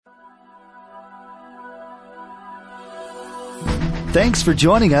Thanks for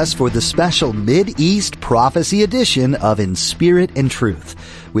joining us for the special Mid-East Prophecy edition of In Spirit and Truth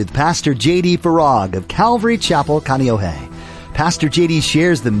with Pastor J.D. Farag of Calvary Chapel, Kaneohe. Pastor J.D.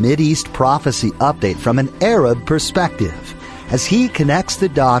 shares the Mid-East Prophecy update from an Arab perspective as he connects the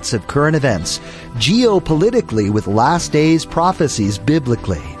dots of current events geopolitically with last days prophecies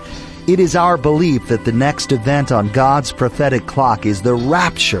biblically. It is our belief that the next event on God's prophetic clock is the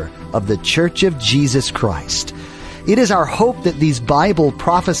rapture of the Church of Jesus Christ. It is our hope that these Bible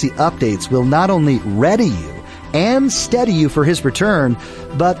prophecy updates will not only ready you and steady you for His return,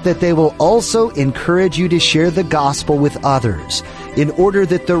 but that they will also encourage you to share the gospel with others in order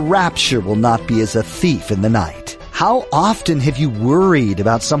that the rapture will not be as a thief in the night. How often have you worried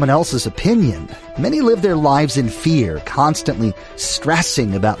about someone else's opinion? Many live their lives in fear, constantly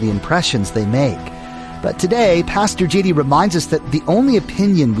stressing about the impressions they make. But today, Pastor J.D. reminds us that the only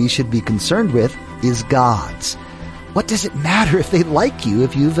opinion we should be concerned with is God's. What does it matter if they like you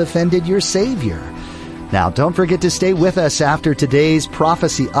if you've offended your Savior? Now, don't forget to stay with us after today's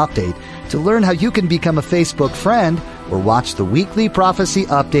prophecy update to learn how you can become a Facebook friend or watch the weekly prophecy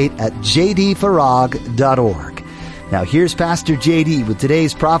update at jdfarag.org. Now, here's Pastor J.D. with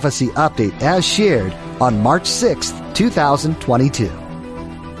today's prophecy update as shared on March 6th, 2022.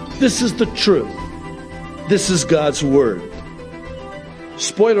 This is the truth. This is God's Word.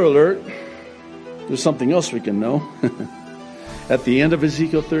 Spoiler alert. There's something else we can know. At the end of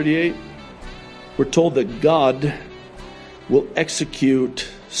Ezekiel 38, we're told that God will execute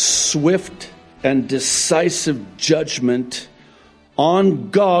swift and decisive judgment on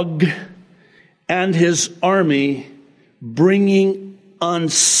Gog and his army, bringing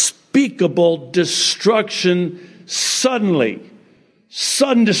unspeakable destruction suddenly.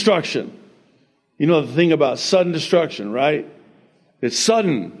 Sudden destruction. You know the thing about sudden destruction, right? It's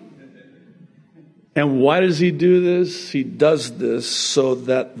sudden. And why does he do this? He does this so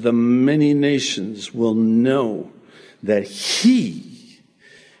that the many nations will know that he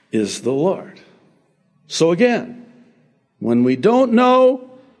is the Lord. So again, when we don't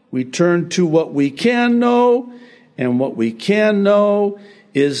know, we turn to what we can know, and what we can know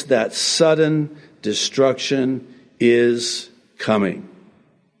is that sudden destruction is coming.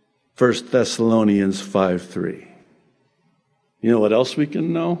 1 Thessalonians 5:3. You know what else we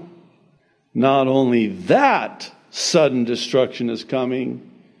can know? Not only that sudden destruction is coming,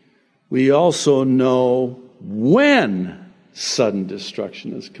 we also know when sudden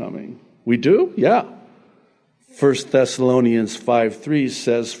destruction is coming. We do? Yeah. 1 Thessalonians 5:3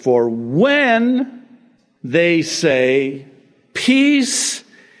 says, "For when they say peace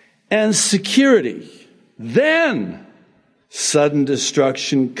and security, then sudden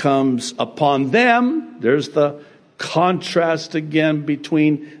destruction comes upon them." There's the contrast again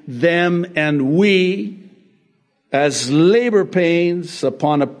between them and we, as labor pains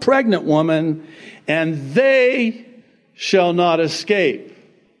upon a pregnant woman, and they shall not escape.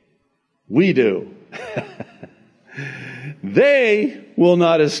 We do. They will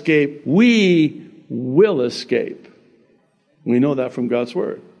not escape. We will escape. We know that from God's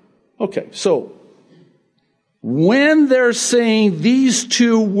Word. Okay, so when they're saying these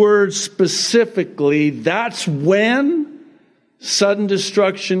two words specifically, that's when sudden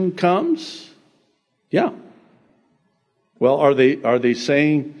destruction comes? Yeah. Well, are they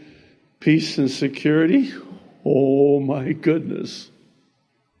saying peace and security? Oh my goodness.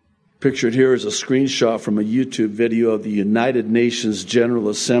 Pictured here is a screenshot from a YouTube video of the United Nations General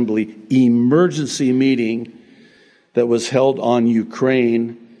Assembly emergency meeting that was held on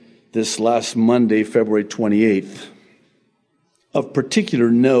Ukraine this last Monday, February 28th. Of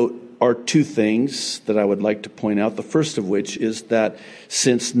particular note are two things that I would like to point out. The first of which is that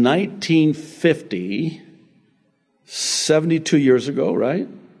since 1950, 72 years ago, right?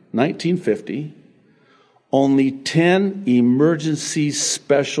 1950, only 10 emergency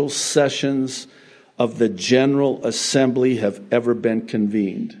special sessions of the General Assembly have ever been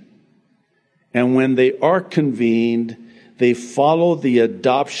convened. And when they are convened, they follow the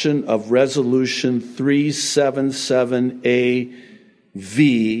adoption of Resolution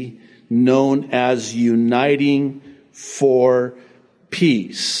 377AV, known as Uniting for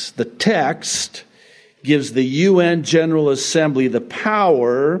Peace. The text gives the UN General Assembly the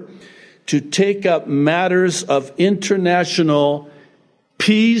power to take up matters of international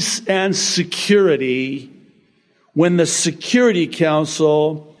peace and security when the Security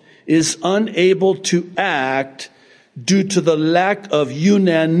Council is unable to act due to the lack of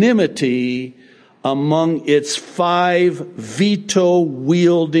unanimity among its 5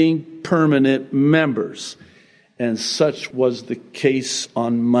 veto-wielding permanent members. And such was the case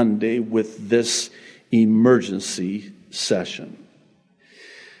on Monday with this emergency session.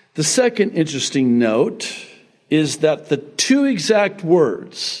 The second interesting note is that the two exact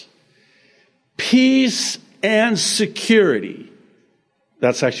words, peace and security,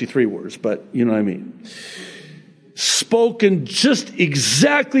 that's actually three words, but you know what I mean, spoken just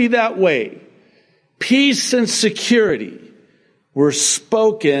exactly that way, peace and security, were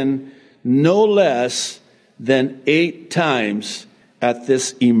spoken no less than 8 times at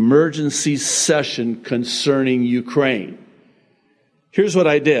this emergency session concerning Ukraine. Here's what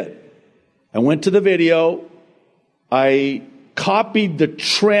I did. I went to the video. I copied the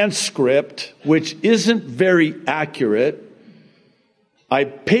transcript, which isn't very accurate. I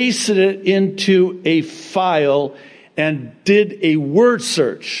pasted it into a file and did a word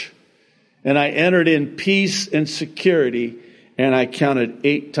search. And I entered in peace and security, and I counted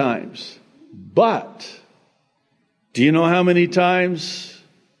 8 times. But do you know how many times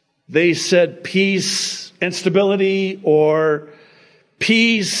they said peace and stability, or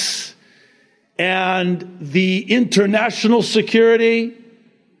peace and the international security?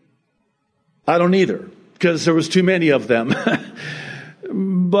 I don't either, because there was too many of them.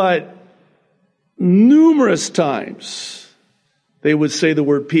 But numerous times they would say the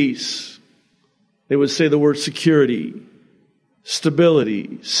word peace. They would say the word security,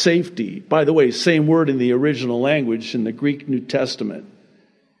 stability, safety. By the way, same word in the original language in the Greek New Testament.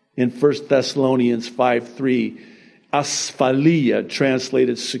 In 1 Thessalonians 5:3, asphalia,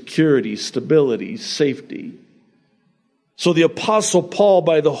 translated security, stability, safety. So the Apostle Paul,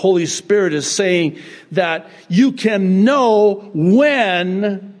 by the Holy Spirit, is saying that you can know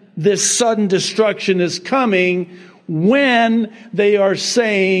when this sudden destruction is coming when they are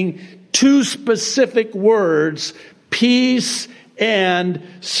saying 2 specific words, peace and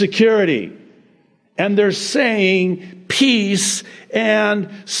security. And they're saying peace and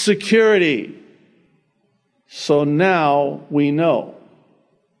security. So now we know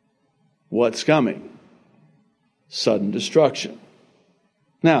what's coming. Sudden destruction.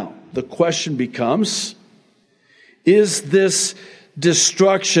 Now, the question becomes, is this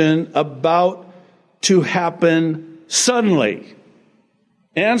destruction about to happen suddenly?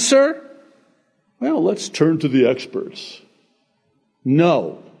 Answer? Well, let's turn to the experts.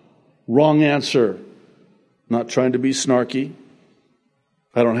 No. Wrong answer. Not trying to be snarky.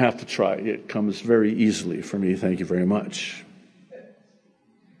 I don't have to try. It comes very easily for me. Thank you very much.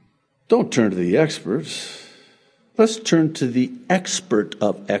 Don't turn to the experts. Let's turn to the expert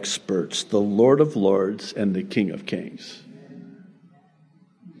of experts, the Lord of Lords and the King of Kings.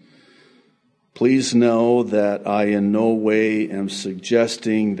 Please know that I in no way am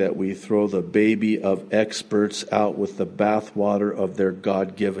suggesting that we throw the baby of experts out with the bathwater of their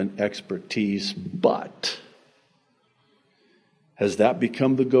God-given expertise, but has that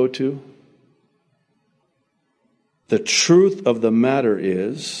become the go-to? The truth of the matter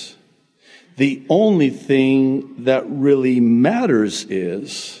is, the only thing that really matters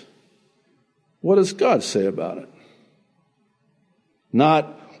is, what does God say about it?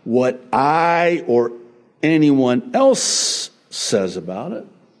 Not what I or anyone else says about it.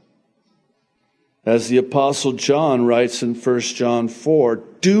 As the Apostle John writes in 1 John 4,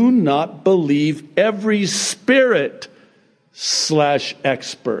 do not believe every spirit /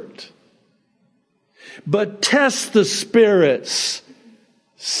 expert, but test the spirits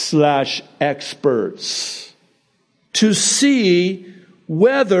 / experts to see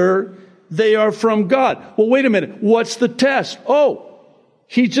whether they are from God. Well, wait a minute. What's the test? Oh,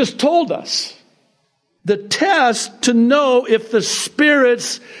 he just told us. The test to know if the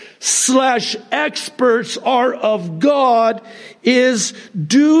spirits / experts are of God is,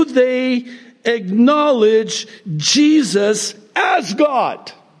 do they acknowledge Jesus as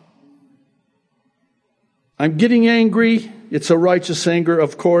God? I'm getting angry. It's a righteous anger,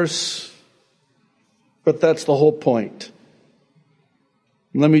 of course, but that's the whole point.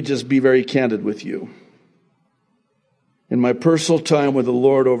 Let me just be very candid with you. In my personal time with the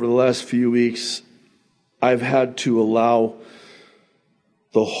Lord over the last few weeks, I've had to allow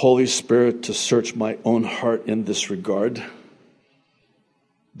the Holy Spirit to search my own heart in this regard,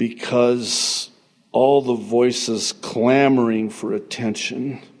 because all the voices clamoring for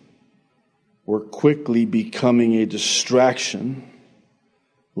attention were quickly becoming a distraction,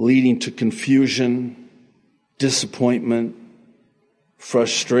 leading to confusion, disappointment,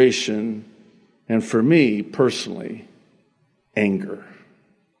 frustration, and for me personally, anger.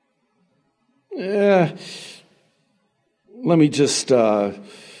 Let me just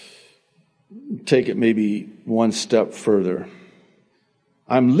take it maybe one step further.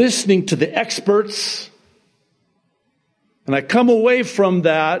 I'm listening to the experts, and I come away from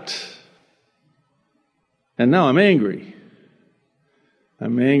that And now I'm angry.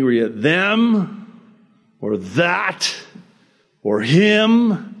 I'm angry at them, or that, or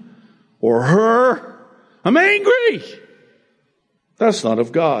him, or her. I'm angry. That's not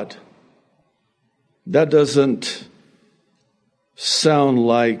of God. That doesn't sound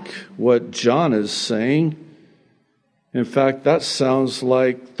like what John is saying. In fact, that sounds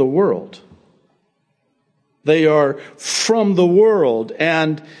like the world. They are from the world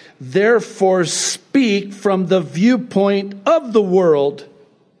and therefore speak from the viewpoint of the world.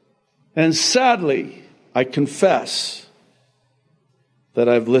 And sadly, I confess that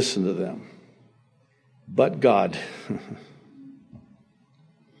I've listened to them. But God,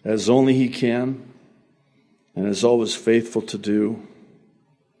 as only He can, and is always faithful to do,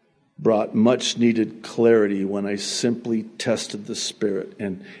 brought much needed clarity when I simply tested the Spirit.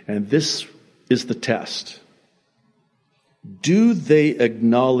 And this is the test. Do they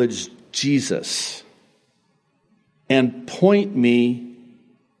acknowledge Jesus and point me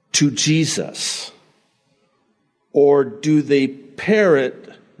to Jesus? Or do they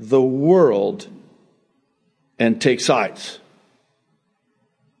parrot the world and take sides?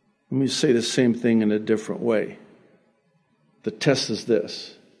 Let me say the same thing in a different way. The test is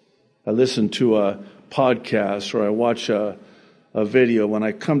this. I listen to a podcast or I watch a video. When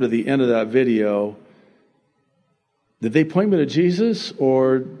I come to the end of that video, did they point me to Jesus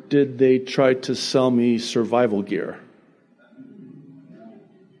or did they try to sell me survival gear?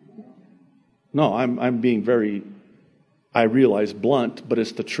 No, I'm being very, I realize, blunt, but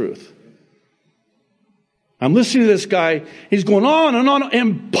it's the truth. I'm listening to this guy. He's going on and on.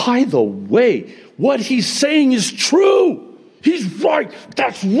 And by the way, what he's saying is true. He's right.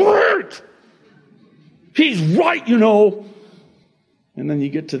 That's right. He's right, you know. And then you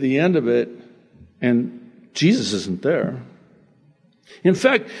get to the end of it, and Jesus isn't there. In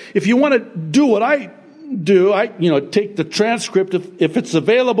fact, if you want to do what I do, I take the transcript if it's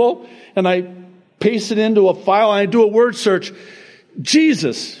available, and I paste it into a file, and I do a word search.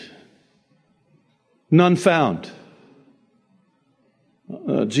 Jesus. None found.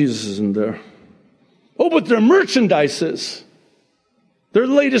 Jesus isn't there. Oh, but their merchandise is. Their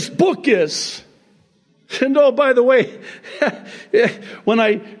latest book is. And oh, by the way, when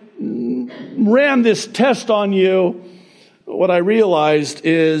I ran this test on you, what I realized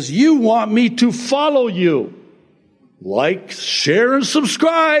is you want me to follow you. Like, share, and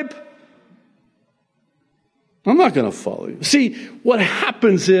subscribe. I'm not going to follow you. See, what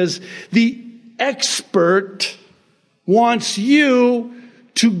happens is the expert wants you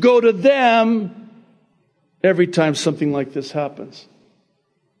to go to them every time something like this happens.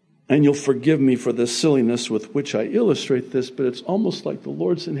 And you'll forgive me for the silliness with which I illustrate this, but it's almost like the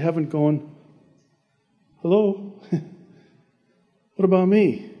Lord's in heaven going, hello? What about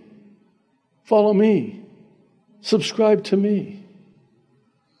me? Follow me. Subscribe to me.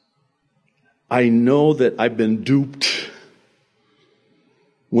 I know that I've been duped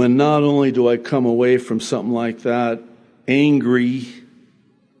when not only do I come away from something like that angry,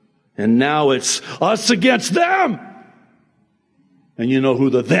 and now it's us against them. And you know who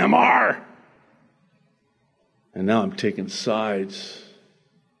the them are. And now I'm taking sides.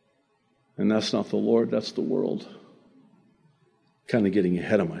 And that's not the Lord, that's the world. Kind of getting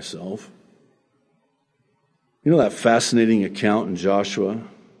ahead of myself. You know that fascinating account in Joshua?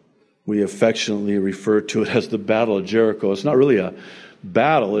 We affectionately refer to it as the Battle of Jericho. It's not really a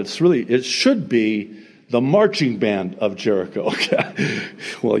battle. It should be the marching band of Jericho.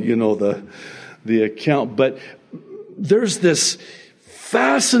 Well, you know the account. But there's this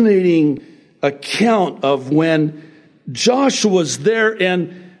fascinating account of when Joshua's there,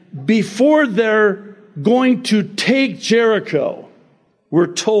 and before they're going to take Jericho,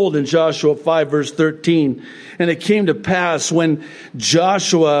 we're told in Joshua 5 verse 13, and it came to pass when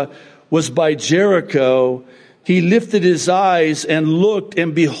Joshua was by Jericho, he lifted his eyes and looked,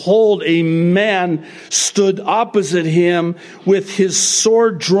 and behold, a man stood opposite him with his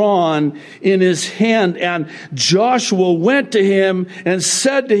sword drawn in his hand. And Joshua went to him and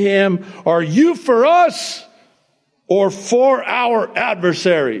said to him, are you for us or for our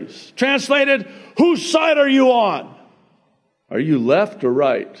adversaries? Translated, whose side are you on? Are you left or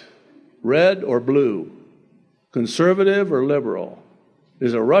right? Red or blue? Conservative or liberal?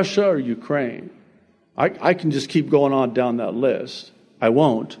 Is it Russia or Ukraine? I can just keep going on down that list. I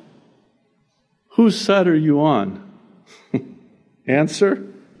won't. Whose side are you on? Answer?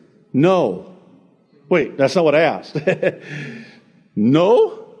 No. Wait, that's not what I asked.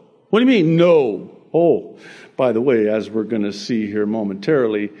 No? What do you mean, no? Oh, by the way, as we're going to see here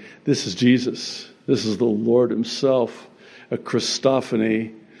momentarily, this is Jesus. This is the Lord himself, a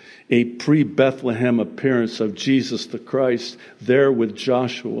Christophany a pre-Bethlehem appearance of Jesus the Christ there with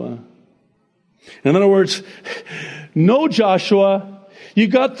Joshua. In other words, no, Joshua, you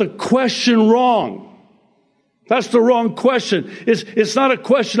got the question wrong. That's the wrong question. It's not a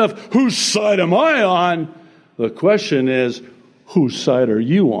question of whose side am I on. The question is, whose side are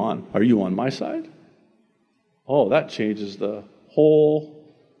you on? Are you on my side? Oh, that changes the whole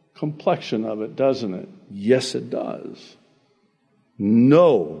complexion of it, doesn't it? Yes, it does.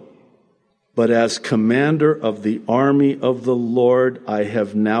 No, but as commander of the army of the Lord, I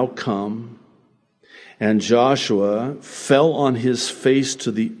have now come. And Joshua fell on his face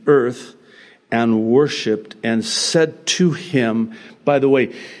to the earth and worshipped and said to him, by the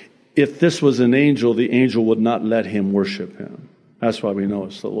way, if this was an angel, the angel would not let him worship him. That's why we know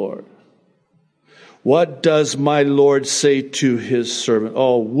it's the Lord. What does my Lord say to his servant?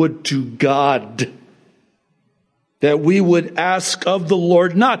 Oh, would to God that we would ask of the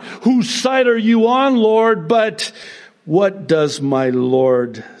Lord, not whose side are you on, Lord, but what does my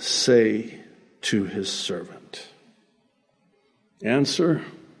Lord say to his servant? Answer.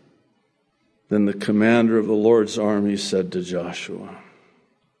 Then the commander of the Lord's army said to Joshua,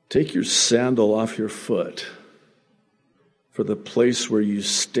 take your sandal off your foot, for the place where you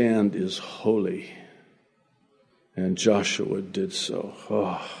stand is holy. And Joshua did so.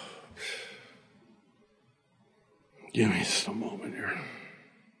 Oh, give me just a moment here.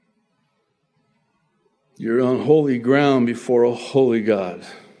 You're on holy ground before a holy God.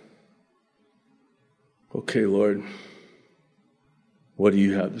 Okay, Lord, what do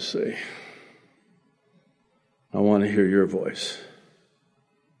you have to say? I want to hear your voice.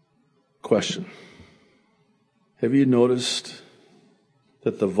 Question. Have you noticed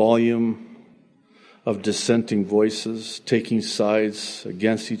that the volume of dissenting voices taking sides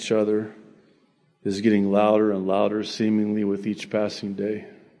against each other is getting louder and louder seemingly with each passing day?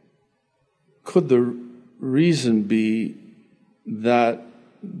 Could the reason be that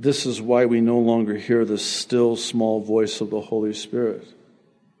this is why we no longer hear the still small voice of the Holy Spirit?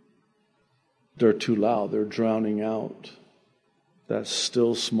 They're too loud. They're drowning out that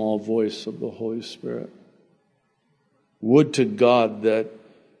still small voice of the Holy Spirit. Would to God that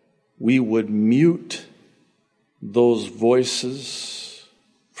we would mute those voices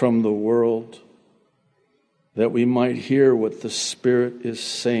from the world, that we might hear what the Spirit is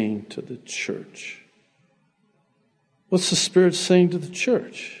saying to the church. What's the Spirit saying to the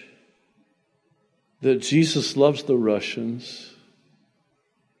church? That Jesus loves the Russians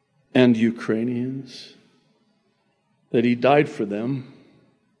and Ukrainians, that he died for them,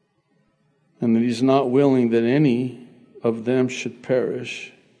 and that he's not willing that any of them should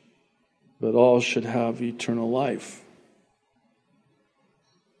perish, but all should have eternal life.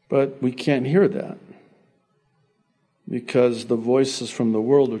 But we can't hear that because the voices from the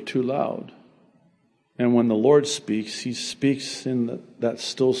world are too loud. And when the Lord speaks, he speaks in that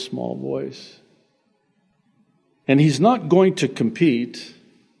still small voice. And he's not going to compete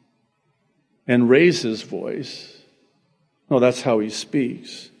and raise his voice. No, that's how he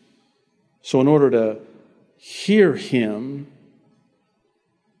speaks. So in order to hear him,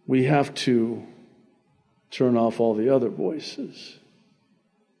 we have to turn off all the other voices.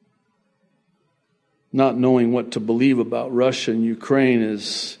 Not knowing what to believe about Russia and Ukraine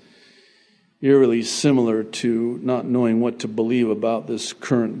is eerily similar to not knowing what to believe about this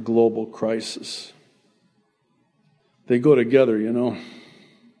current global crisis. They go together, you know.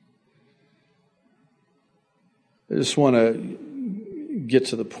 I just want to get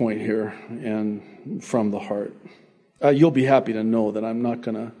to the point here and from the heart. You'll be happy to know that I'm not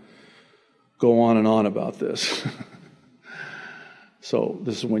going to go on and on about this. So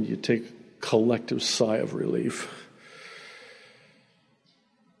this is when you take a collective sigh of relief.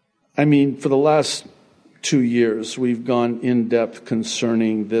 I mean, for the last 2 years, we've gone in depth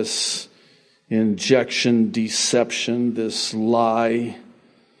concerning this injection, deception, this lie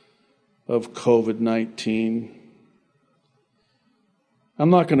of COVID-19. I'm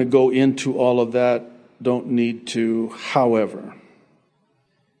not going to go into all of that, don't need to. However,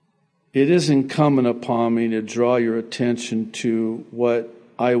 it is incumbent upon me to draw your attention to what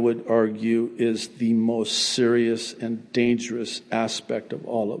I would argue is the most serious and dangerous aspect of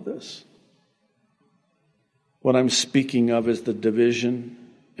all of this. What I'm speaking of is the division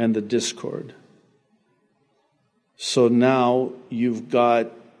and the discord. So now you've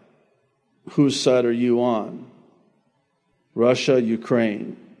got, whose side are you on? Russia,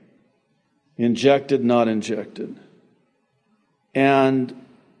 Ukraine. Injected, not injected. And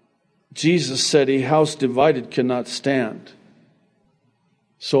Jesus said, a house divided cannot stand.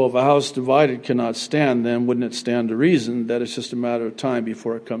 So if a house divided cannot stand, then wouldn't it stand to reason that it's just a matter of time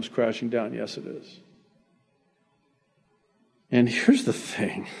before it comes crashing down? Yes, it is. And here's the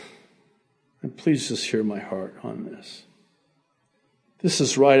thing, and please just hear my heart on this. This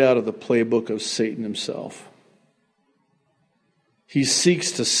is right out of the playbook of Satan himself. He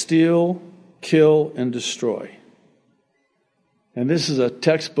seeks to steal, kill, and destroy. And this is a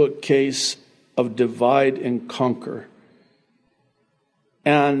textbook case of divide and conquer.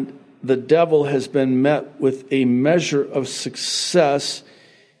 And the devil has been met with a measure of success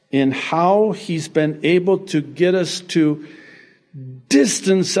in how he's been able to get us to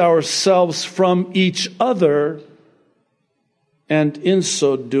distance ourselves from each other, and in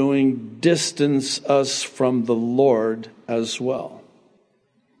so doing, distance us from the Lord as well.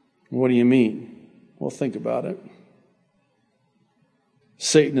 What do you mean? Well, think about it.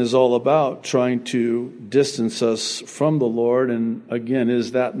 Satan is all about trying to distance us from the Lord. And again,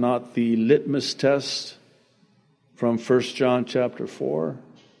 is that not the litmus test from 1 John chapter 4?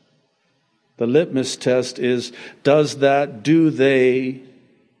 The litmus test is, do they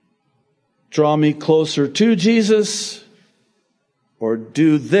draw me closer to Jesus? Or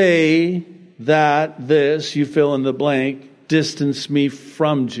do they, this, you fill in the blank, distance me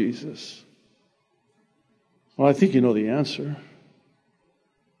from Jesus? Well, I think you know the answer.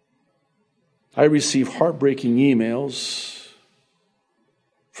 I receive heartbreaking emails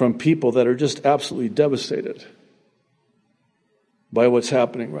from people that are just absolutely devastated by what's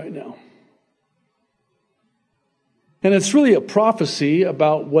happening right now. And it's really a prophecy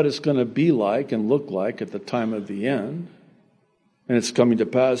about what it's going to be like and look like at the time of the end. And it's coming to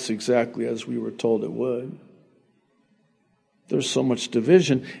pass exactly as we were told it would. There's so much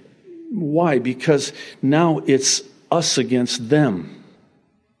division. Why? Because now it's us against them.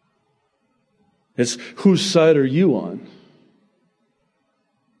 It's whose side are you on?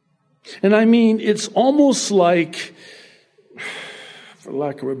 And I mean, it's almost like, for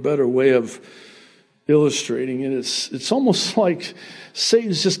lack of a better way of illustrating it, it's almost like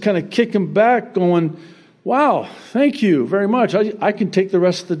Satan's just kind of kicking back going, wow, thank you very much. I can take the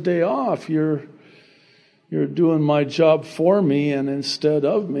rest of the day off. You're doing my job for me, and instead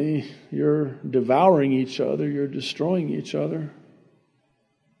of me, you're devouring each other. You're destroying each other.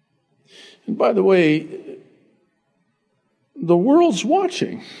 And by the way, the world's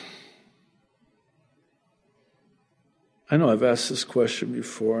watching. I know I've asked this question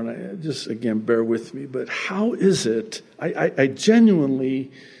before, and I just, again, bear with me, but how is it, I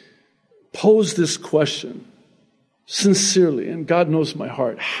genuinely pose this question, sincerely, and God knows my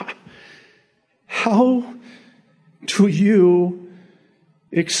heart. How do you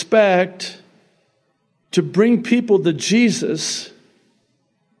expect to bring people to Jesus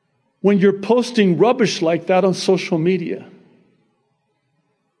when you're posting rubbish like that on social media?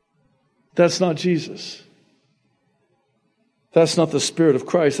 That's not Jesus. That's not the Spirit of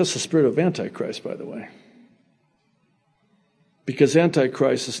Christ. That's the spirit of Antichrist, by the way. Because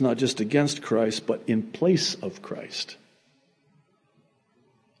Antichrist is not just against Christ, but in place of Christ.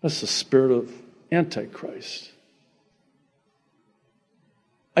 That's the spirit of Antichrist.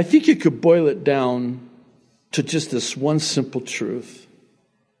 I think you could boil it down to just this one simple truth.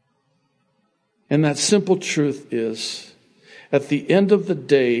 And that simple truth is, at the end of the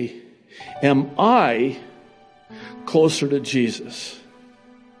day, am I closer to Jesus?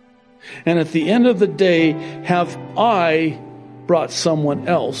 And at the end of the day, have I brought someone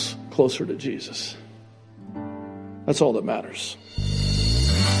else closer to Jesus? That's all that matters.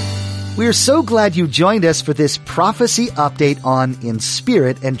 We're so glad you joined us for this prophecy update on In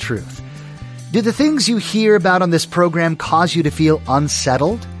Spirit and Truth. Do the things you hear about on this program cause you to feel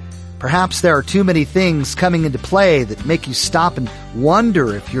unsettled? Perhaps there are too many things coming into play that make you stop and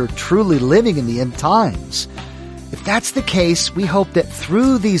wonder if you're truly living in the end times. If that's the case, we hope that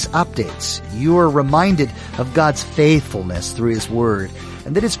through these updates, you are reminded of God's faithfulness through His Word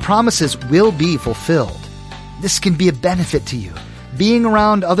and that His promises will be fulfilled. This can be a benefit to you. Being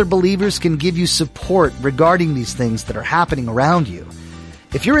around other believers can give you support regarding these things that are happening around you.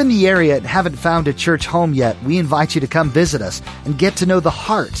 If you're in the area and haven't found a church home yet, we invite you to come visit us and get to know the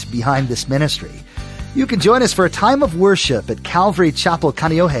heart behind this ministry. You can join us for a time of worship at Calvary Chapel,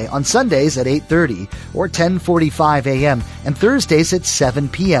 Kaneohe on Sundays at 8:30 or 10:45 a.m. and Thursdays at 7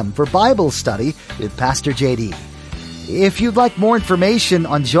 p.m. for Bible study with Pastor J.D. If you'd like more information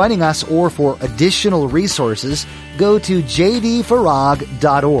on joining us or for additional resources, go to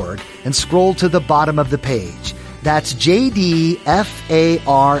jdfarag.org and scroll to the bottom of the page. That's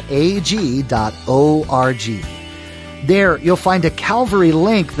jdfarag.org. There, you'll find a Calvary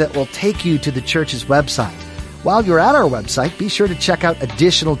link that will take you to the church's website. While you're at our website, be sure to check out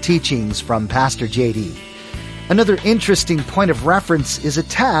additional teachings from Pastor JD. Another interesting point of reference is a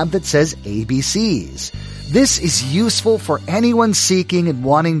tab that says ABCs. This is useful for anyone seeking and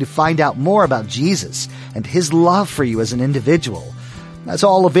wanting to find out more about Jesus and His love for you as an individual. That's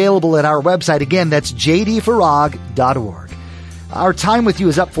all available at our website. Again, that's jdfarag.org. Our time with you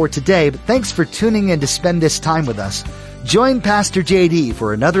is up for today, but thanks for tuning in to spend this time with us. Join Pastor JD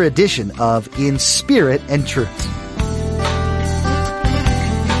for another edition of In Spirit and Truth.